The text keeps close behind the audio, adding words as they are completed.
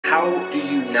How do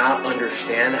you not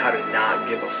understand how to not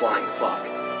give a flying fuck?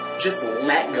 Just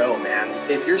let go, man.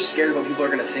 If you're scared of what people are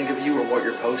gonna think of you or what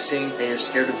you're posting, and you're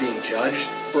scared of being judged,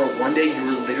 bro, one day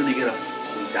you're literally gonna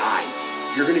die.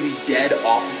 You're gonna be dead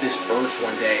off of this earth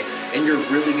one day, and you're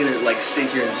really gonna like sit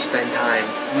here and spend time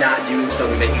not doing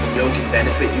something that you know can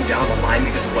benefit you down the line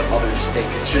because of what others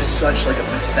think. It's just such like a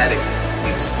pathetic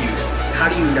excuse. How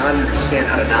do you not understand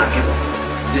how to not give a fuck?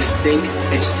 Just think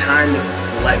it's time to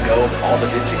let go of all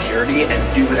this insecurity and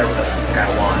do whatever the fuck I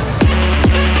want.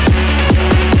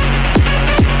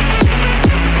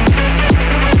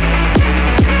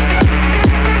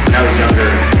 When I was younger,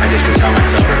 I just would tell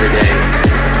myself every day,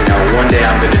 you know, one day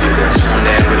I'm going to do this, one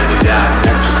day I'm going to do that. And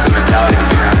that's just the mentality that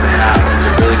you have to have. It's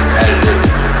a really competitive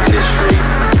industry.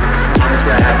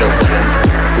 Honestly, I have no plan.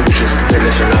 It was just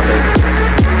fitness or nothing.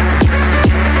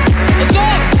 Let's go!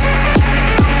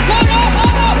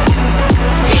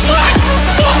 Let's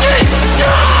fucking go!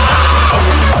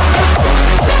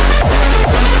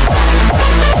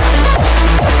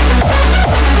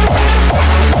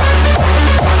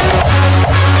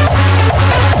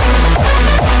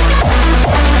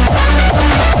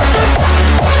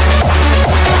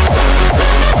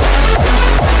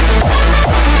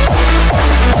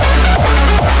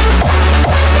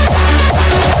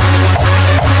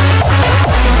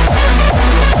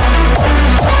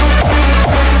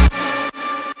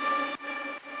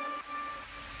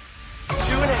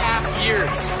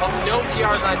 Of no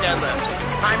PRs on deadlift.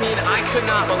 I mean, I could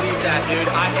not believe that, dude.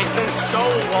 It's been so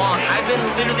long. I've been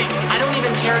literally, I don't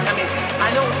even care. I mean, I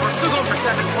know we're still going for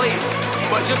 7th place,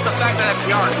 but just the fact that I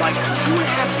PR'd, like 2.5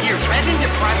 years. Imagine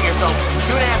depriving yourself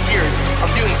 2.5 years of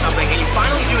doing something and you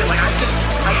finally do it. Like,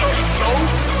 I felt so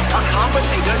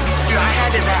accomplished and good. Dude,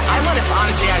 I might have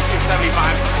honestly had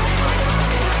 675.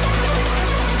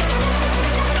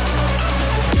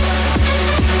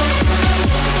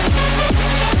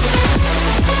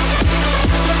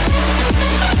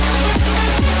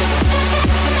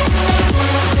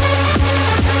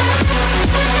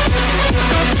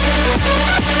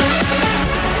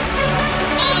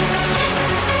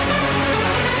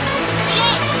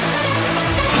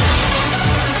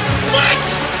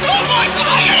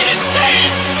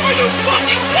 Are you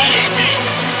fucking kidding me?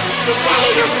 You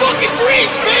follow your fucking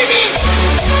dreams, baby!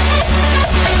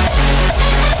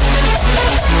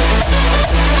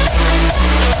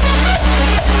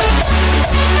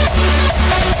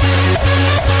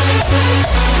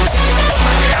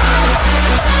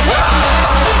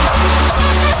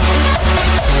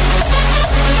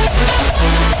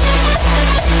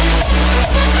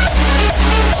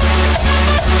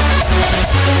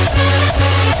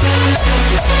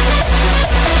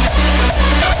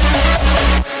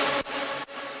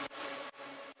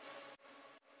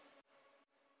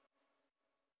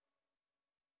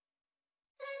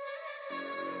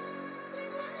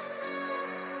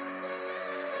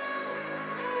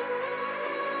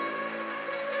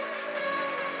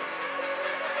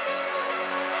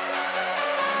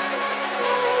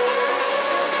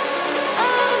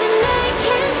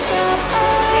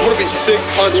 We want to be sick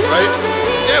punch, right?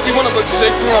 Yeah, we want to look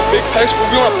sick, we want big pecs, but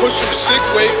we want to push some sick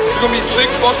weight. We're going to be sick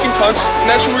fucking punch, and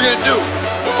that's what we're going to do.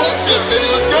 Bullshit, baby,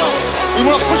 let's go. We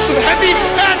want to push some heavy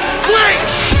ass weight.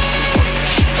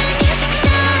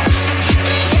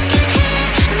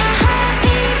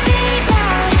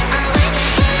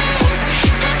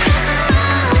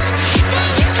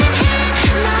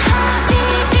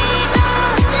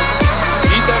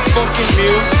 Eat that fucking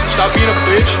meal, stop being a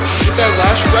bitch, get that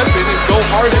last rep in, and go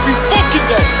hard every fucking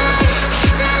day.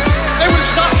 They would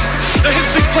have stopped. They hit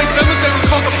 6 plate deadlift, they would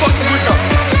call the fucking wake up.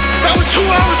 That was 2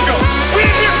 hours ago. We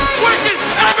in here working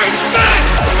every minute.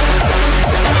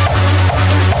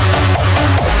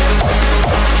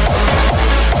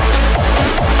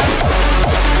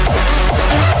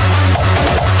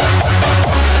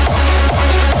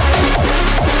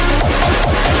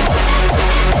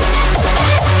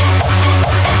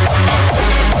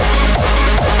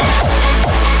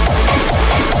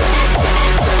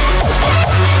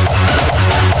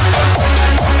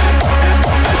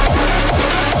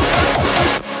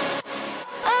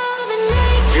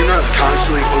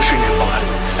 Constantly pushing your body,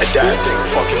 adapting,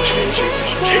 fucking changing,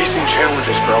 chasing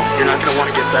challenges, bro. You're not gonna want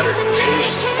to get better. Change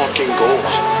fucking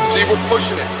goals. See, we're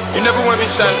pushing it. You never want to be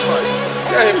satisfied.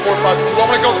 Yeah, I hit 4, 5, 2. I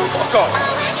want to go the fuck up.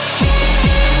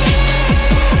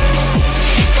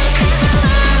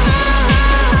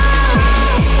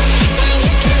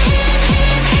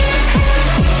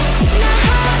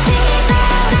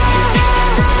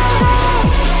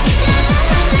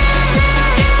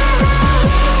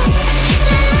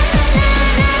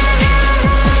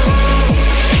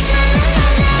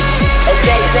 You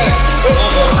got it.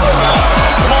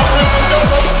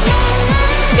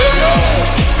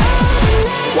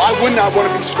 I would not want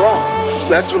to be strong.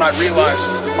 That's when I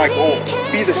realized my goal: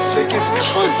 be the sickest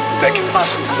cunt that can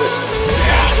possibly exist.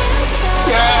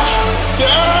 Yeah! Yeah!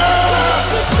 Yeah!